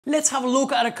let's have a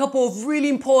look at a couple of really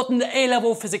important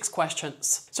A-level physics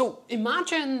questions. So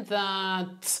imagine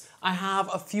that I have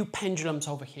a few pendulums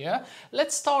over here.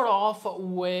 Let's start off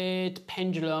with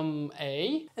pendulum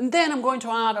A, and then I'm going to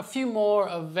add a few more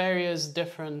of various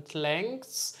different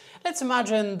lengths. Let's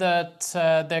imagine that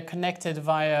they're connected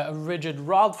via a rigid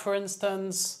rod, for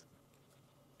instance.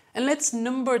 And let's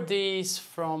number these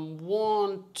from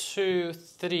 1, 2,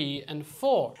 3, and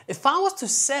 4. If I was to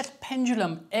set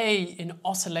pendulum A in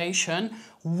oscillation,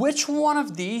 which one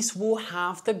of these will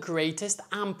have the greatest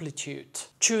amplitude?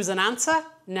 Choose an answer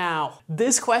now.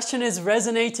 This question is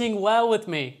resonating well with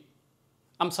me.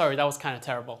 I'm sorry, that was kind of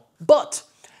terrible. But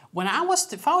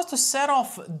if I was to set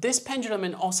off this pendulum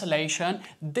in oscillation,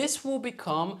 this will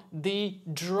become the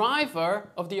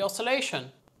driver of the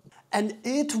oscillation. And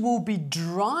it will be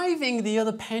driving the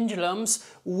other pendulums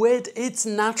with its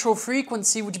natural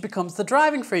frequency, which becomes the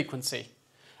driving frequency.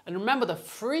 And remember, the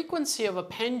frequency of a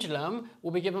pendulum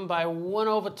will be given by 1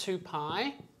 over 2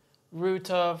 pi root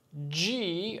of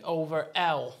g over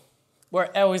L, where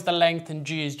L is the length and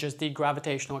g is just the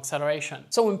gravitational acceleration.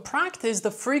 So in practice,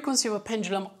 the frequency of a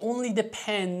pendulum only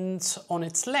depends on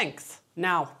its length.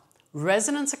 Now,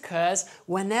 resonance occurs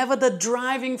whenever the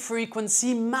driving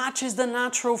frequency matches the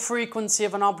natural frequency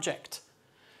of an object.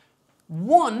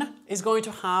 One is going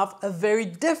to have a very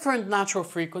different natural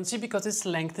frequency because its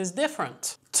length is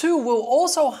different. Two will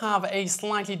also have a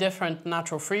slightly different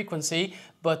natural frequency,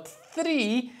 but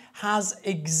three has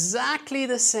exactly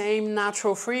the same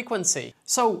natural frequency.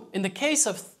 So in the case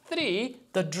of three,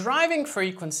 the driving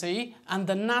frequency and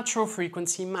the natural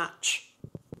frequency match.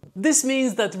 This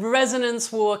means that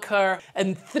resonance will occur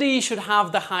and 3 should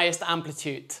have the highest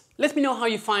amplitude. Let me know how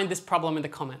you find this problem in the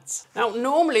comments. Now,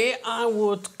 normally I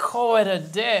would call it a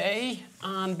day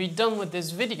and be done with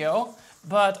this video,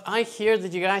 but I hear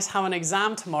that you guys have an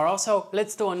exam tomorrow, so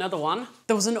let's do another one.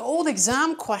 There was an old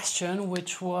exam question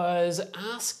which was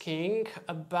asking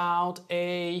about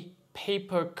a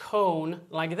paper cone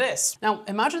like this. Now,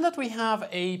 imagine that we have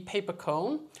a paper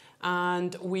cone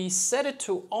and we set it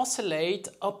to oscillate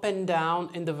up and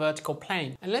down in the vertical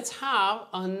plane. And let's have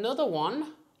another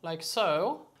one like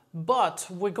so, but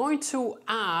we're going to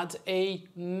add a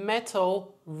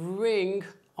metal ring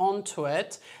onto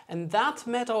it, and that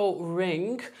metal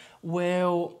ring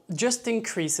will just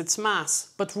increase its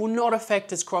mass, but will not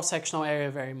affect its cross-sectional area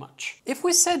very much. If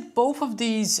we set both of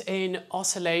these in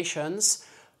oscillations,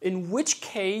 in which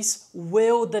case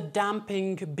will the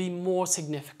damping be more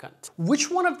significant?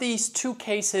 Which one of these two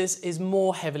cases is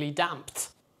more heavily damped?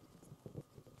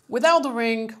 Without the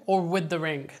ring or with the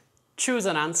ring? Choose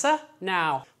an answer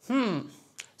now.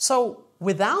 So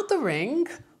without the ring,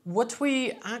 what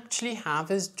we actually have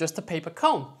is just a paper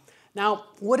cone. Now,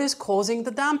 what is causing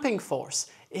the damping force?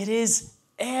 It is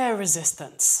air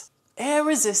resistance. Air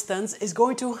resistance is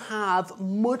going to have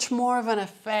much more of an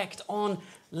effect on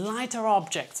lighter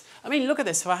objects. I mean, look at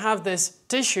this. If I have this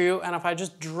tissue and if I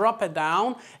just drop it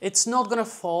down, it's not going to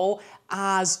fall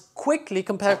as quickly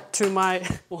compared to my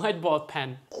whiteboard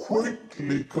pen.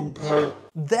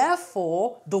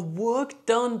 Therefore, the work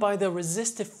done by the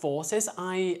resistive forces,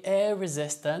 i.e. air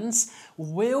resistance,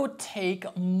 will take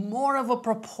more of a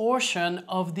proportion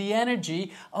of the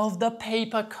energy of the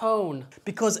paper cone,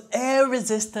 because air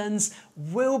resistance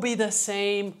will be the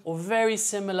same or very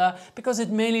similar because it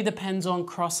mainly depends on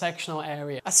cross-sectional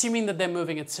area, assuming that they're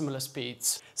moving at similar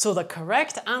speeds. So the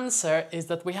correct answer is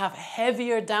that we have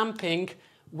heavier damping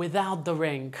without the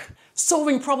ring.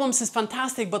 Solving problems is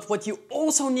fantastic, but what you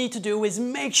also need to do is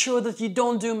make sure that you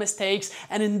don't do mistakes.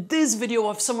 And in this video,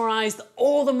 I've summarized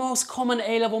all the most common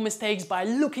A-level mistakes by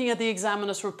looking at the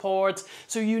examiner's report.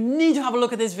 So you need to have a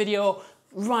look at this video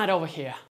right over here.